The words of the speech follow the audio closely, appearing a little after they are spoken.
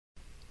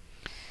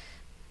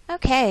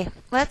Okay,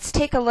 let's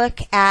take a look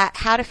at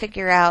how to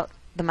figure out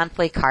the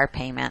monthly car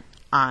payment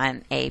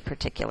on a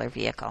particular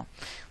vehicle.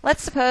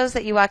 Let's suppose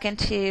that you walk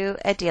into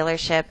a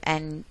dealership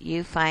and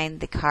you find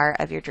the car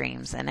of your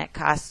dreams and it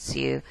costs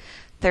you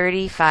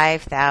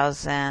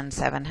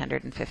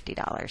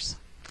 $35,750.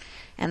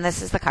 And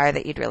this is the car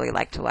that you'd really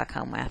like to walk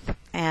home with.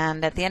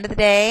 And at the end of the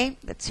day,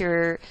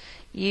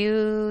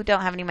 you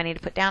don't have any money to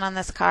put down on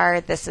this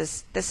car. This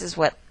is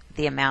what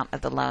the amount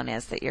of the loan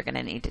is that you're going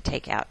to need to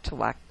take out to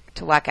walk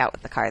out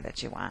with the car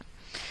that you want.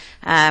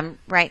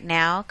 Right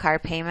now, car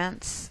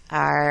payments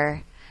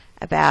are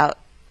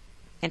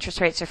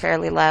interest rates are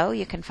fairly low.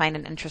 You can find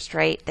an interest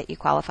rate that you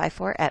qualify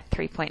for at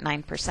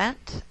 3.9%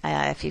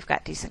 if you've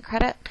got decent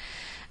credit.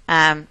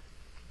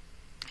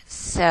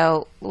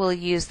 So we'll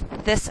use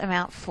this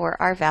amount for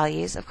our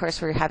values. Of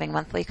course, we're having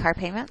monthly car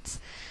payments.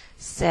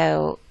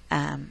 So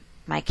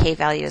my K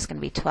value is going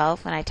to be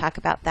 12 when I talk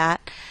about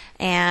that.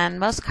 And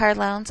most car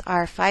loans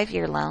are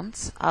 5-year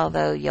loans,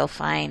 although you'll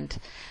find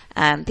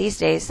these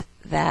days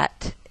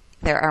that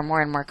there are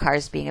more and more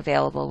cars being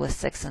available with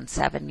 6- and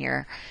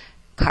 7-year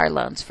car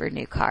loans for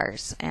new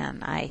cars.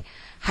 And I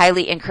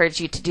highly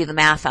encourage you to do the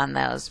math on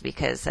those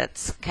because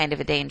that's kind of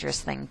a dangerous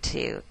thing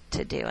to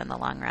do in the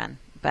long run.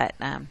 But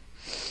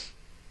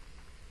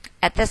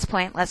at this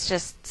point, let's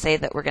just say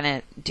that we're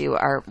going to do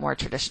our more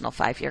traditional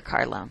 5-year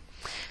car loan.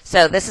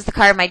 So this is the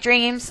car of my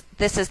dreams.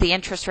 This is the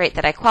interest rate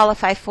that I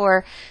qualify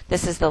for.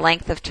 This is the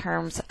length of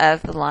terms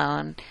of the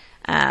loan.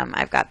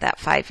 I've got that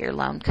 5-year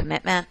loan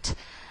commitment.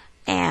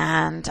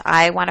 And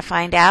I want to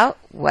find out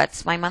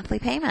what's my monthly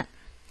payment.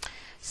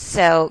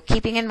 So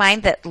keeping in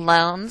mind that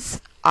loans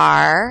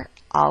are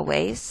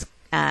always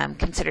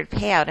considered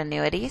payout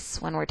annuities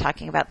when we're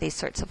talking about these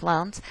sorts of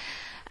loans,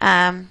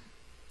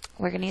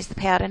 we're going to use the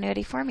payout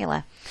annuity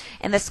formula.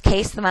 In this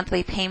case, the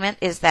monthly payment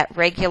is that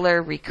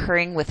regular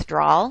recurring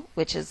withdrawal,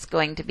 which is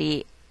going to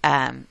be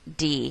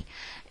D.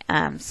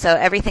 So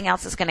everything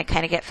else is going to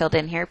kind of get filled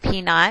in here.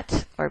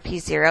 P0 or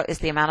P0 is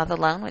the amount of the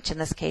loan, which in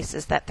this case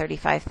is that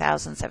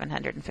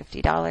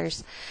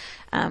 $35,750.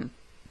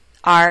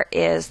 R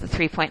is the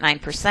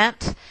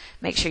 3.9%.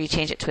 Make sure you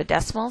change it to a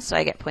decimal, so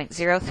I get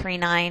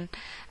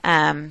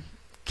 0.039.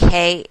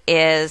 K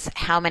is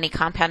how many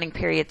compounding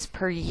periods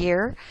per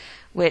year,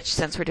 which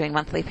since we're doing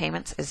monthly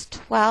payments is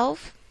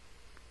 12.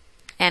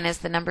 N is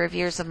the number of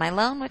years of my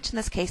loan, which in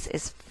this case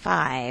is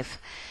 5.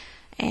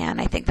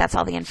 And I think that's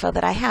all the info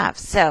that I have.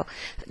 So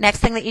next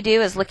thing that you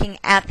do is looking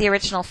at the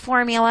original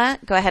formula.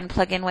 Go ahead and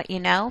plug in what you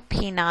know.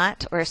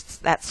 P0, or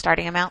that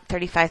starting amount,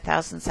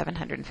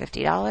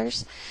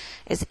 $35,750,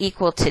 is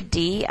equal to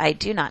D, I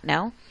do not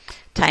know,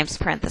 times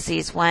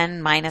parentheses 1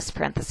 minus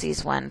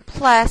parentheses 1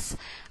 plus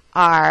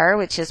R,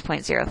 which is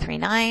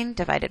 0.039,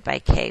 divided by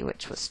K,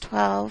 which was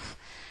 12.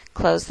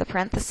 Close the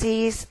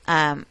parentheses.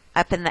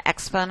 Up in the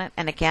exponent,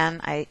 and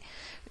again, I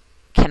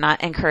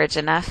cannot encourage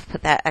enough,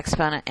 put that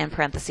exponent in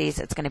parentheses.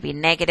 It's going to be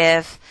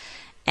negative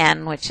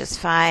N, which is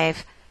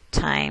 5,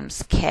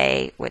 times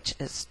K, which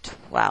is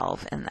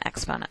 12 in the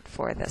exponent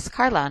for this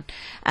car loan.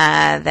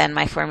 Then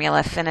my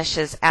formula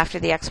finishes after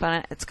the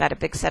exponent. It's got a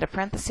big set of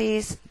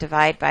parentheses.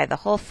 Divide by the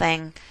whole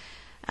thing,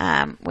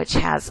 which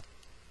has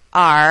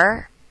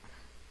R,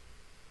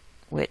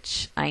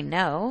 which I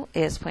know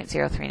is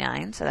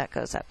 0.039, so that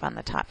goes up on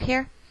the top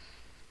here.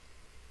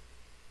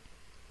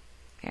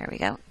 There we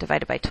go,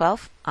 divided by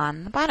 12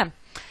 on the bottom.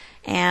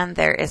 And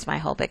there is my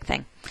whole big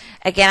thing.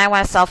 Again, I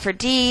want to solve for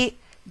D.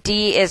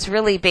 D is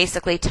really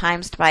basically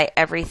times by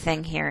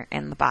everything here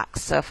in the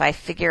box. So if I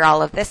figure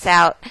all of this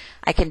out,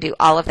 I can do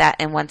all of that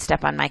in one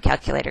step on my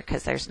calculator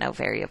because there's no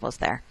variables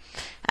there.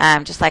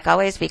 Just like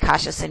always, be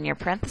cautious in your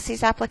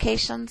parentheses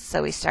applications.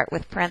 So we start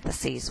with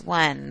parentheses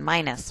 1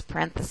 minus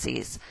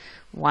parentheses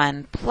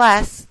 1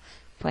 plus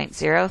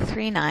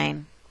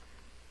 0.039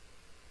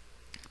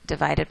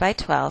 divided by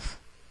 12.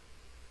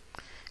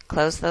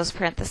 Close those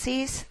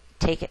parentheses,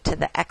 take it to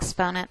the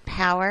exponent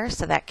power,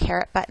 so that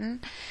caret button.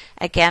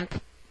 Again,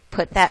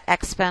 put that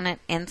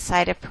exponent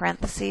inside of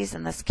parentheses,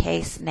 in this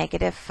case,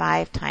 negative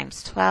 5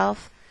 times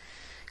 12.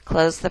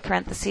 Close the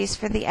parentheses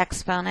for the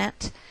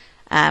exponent.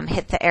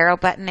 Hit the arrow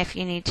button if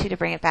you need to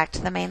bring it back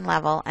to the main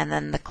level, and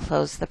then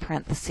close the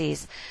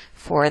parentheses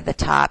for the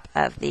top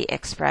of the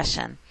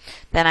expression.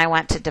 Then I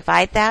want to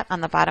divide that. On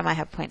the bottom, I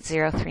have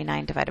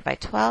 0.039 divided by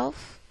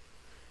 12.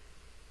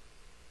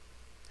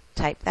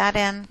 Type that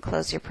in,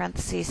 close your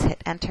parentheses,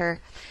 hit enter,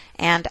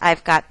 and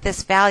I've got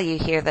this value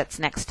here that's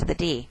next to the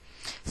D.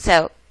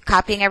 So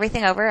copying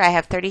everything over, I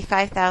have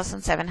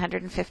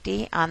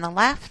 35,750 on the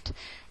left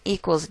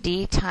equals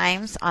D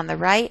times on the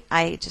right.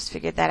 I just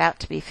figured that out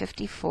to be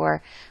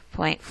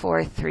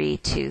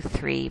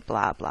 54.4323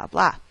 blah blah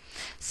blah.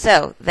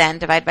 So then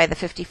divide by the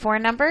 54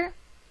 number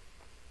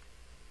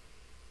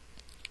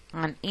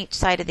on each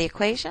side of the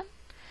equation.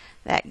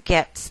 That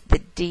gets the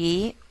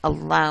D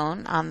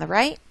alone on the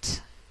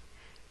right.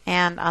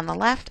 And on the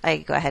left, I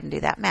go ahead and do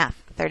that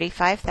math.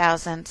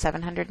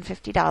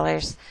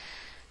 $35,750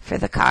 for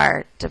the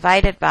car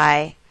divided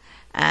by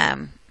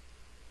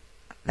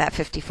that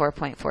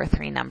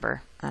 54.43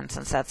 number. And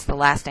since that's the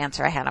last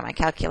answer I had on my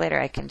calculator,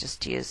 I can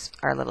just use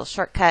our little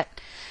shortcut,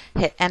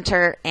 hit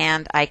enter,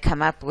 and I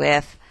come up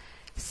with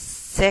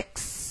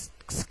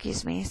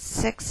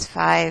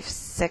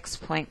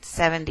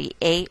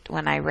 656.78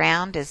 when I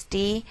round is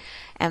D.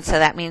 And so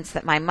that means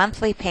that my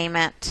monthly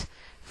payment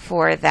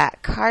for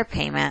that car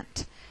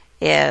payment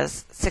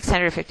is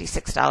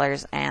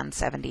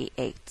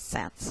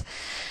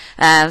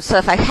 $656.78. So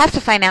if I have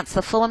to finance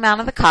the full amount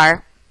of the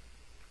car,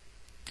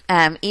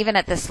 even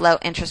at this low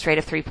interest rate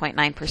of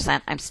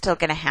 3.9%, I'm still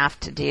going to have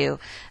to do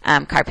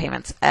car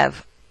payments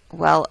of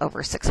well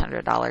over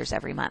 $600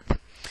 every month.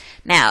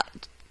 Now,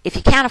 if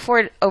you can't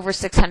afford over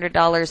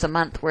 $600 a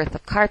month worth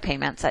of car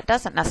payments, that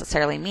doesn't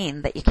necessarily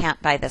mean that you can't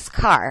buy this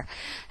car.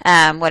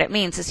 What it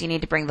means is you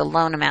need to bring the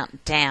loan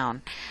amount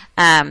down.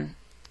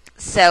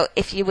 So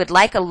if you would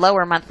like a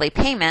lower monthly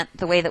payment,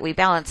 the way that we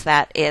balance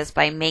that is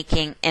by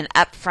making an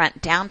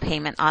upfront down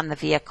payment on the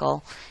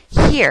vehicle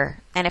here.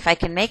 And if I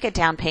can make a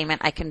down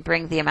payment, I can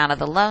bring the amount of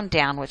the loan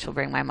down, which will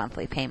bring my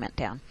monthly payment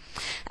down.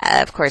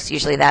 Of course,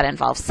 usually that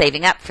involves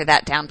saving up for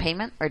that down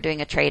payment or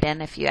doing a trade-in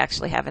if you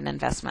actually have an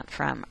investment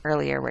from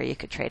earlier where you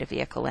could trade a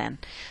vehicle in.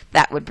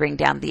 That would bring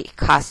down the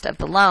cost of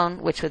the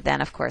loan, which would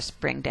then, of course,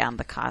 bring down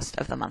the cost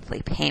of the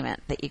monthly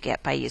payment that you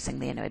get by using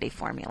the annuity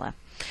formula.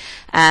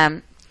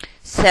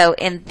 So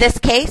in this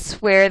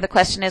case, where the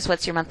question is,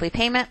 what's your monthly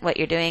payment? What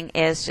you're doing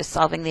is just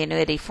solving the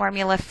annuity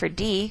formula for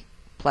D,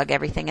 plug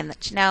everything in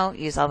that you know,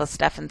 use all the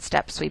stuff and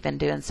steps we've been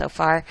doing so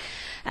far,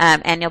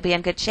 and you'll be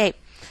in good shape.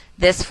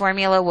 This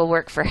formula will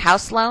work for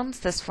house loans.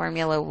 This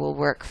formula will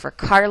work for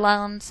car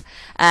loans.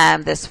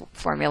 This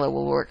formula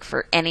will work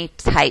for any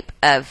type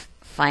of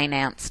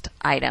financed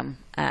item,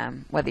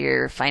 whether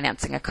you're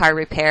financing a car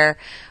repair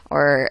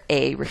or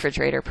a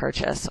refrigerator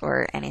purchase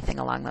or anything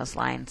along those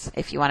lines.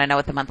 If you want to know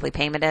what the monthly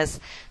payment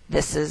is,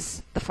 this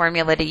is the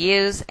formula to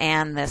use,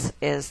 and this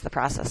is the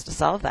process to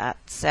solve that.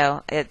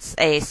 So it's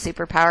a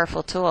super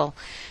powerful tool,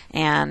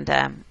 and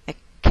it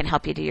can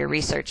help you do your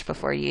research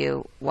before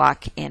you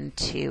walk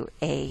into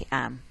a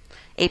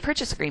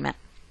purchase agreement.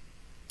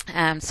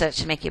 So it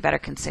should make you a better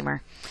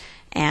consumer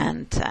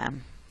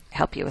and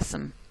help you with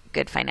some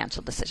good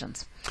financial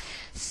decisions.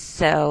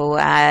 So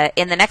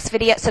in the next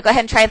video, so go ahead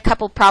and try a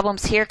couple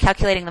problems here,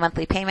 calculating the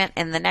monthly payment.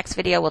 In the next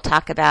video, we'll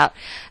talk about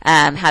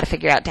how to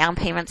figure out down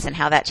payments and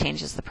how that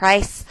changes the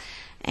price.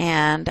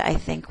 And I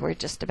think we're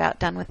just about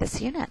done with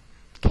this unit.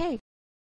 Okay.